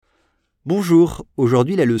Bonjour,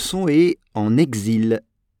 aujourd'hui la leçon est en exil.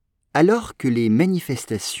 Alors que les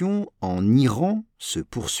manifestations en Iran se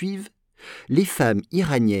poursuivent, les femmes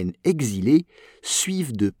iraniennes exilées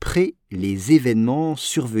suivent de près les événements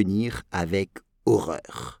survenir avec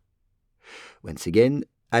horreur. Once again,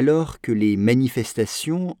 alors que les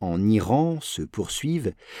manifestations en Iran se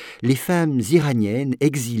poursuivent, les femmes iraniennes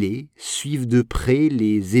exilées suivent de près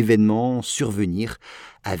les événements survenir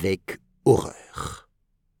avec horreur.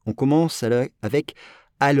 On commence avec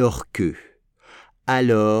alors que.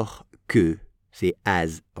 Alors que, c'est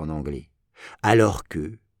as en anglais. Alors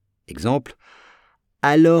que, exemple,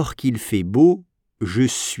 alors qu'il fait beau, je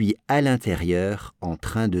suis à l'intérieur en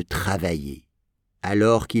train de travailler.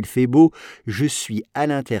 Alors qu'il fait beau, je suis à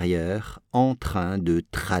l'intérieur en train de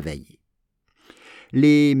travailler.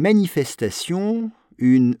 Les manifestations,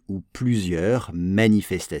 une ou plusieurs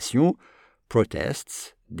manifestations,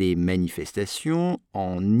 protests, des manifestations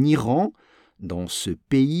en Iran, dans ce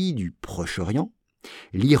pays du Proche-Orient,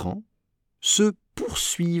 l'Iran, se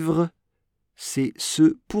poursuivre, c'est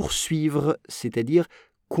se poursuivre, c'est-à-dire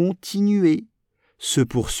continuer. Se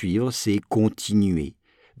poursuivre, c'est continuer.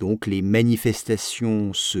 Donc les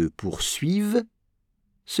manifestations se poursuivent,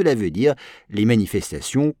 cela veut dire les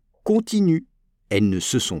manifestations continuent, elles ne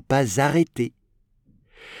se sont pas arrêtées.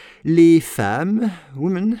 Les femmes,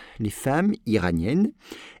 les femmes iraniennes,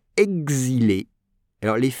 exilées.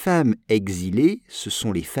 Alors les femmes exilées, ce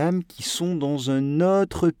sont les femmes qui sont dans un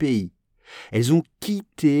autre pays. Elles ont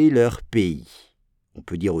quitté leur pays. On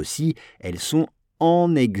peut dire aussi, elles sont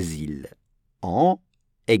en exil. En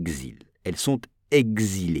exil. Elles sont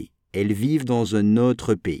exilées. Elles vivent dans un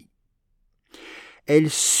autre pays.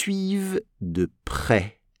 Elles suivent de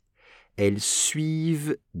près. Elles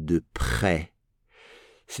suivent de près.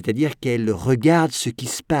 C'est-à-dire qu'elles regardent ce qui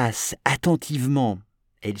se passe attentivement.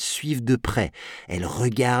 Elles suivent de près. Elles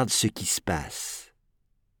regardent ce qui se passe.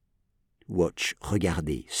 Watch,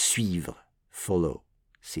 regarder, suivre, follow,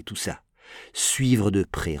 c'est tout ça. Suivre de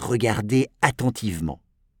près, regarder attentivement.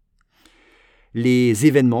 Les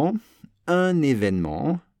événements, un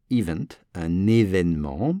événement, event, un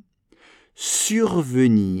événement.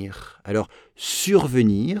 Survenir. Alors,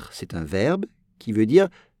 survenir, c'est un verbe qui veut dire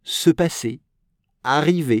se passer,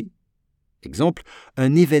 arriver. Exemple,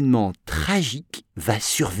 un événement tragique va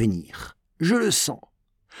survenir. Je le sens.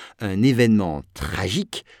 Un événement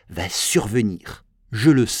tragique va survenir. Je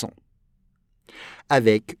le sens.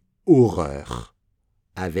 Avec horreur.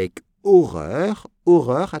 Avec horreur.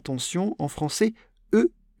 Horreur, attention, en français,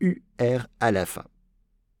 E-U-R à la fin.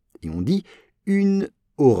 Et on dit une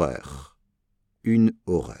horreur. Une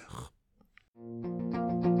horreur.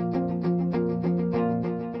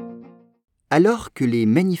 Alors que les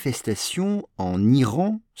manifestations en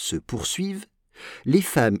Iran se poursuivent, les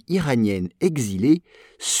femmes iraniennes exilées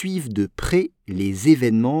suivent de près les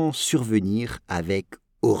événements survenir avec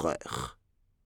horreur.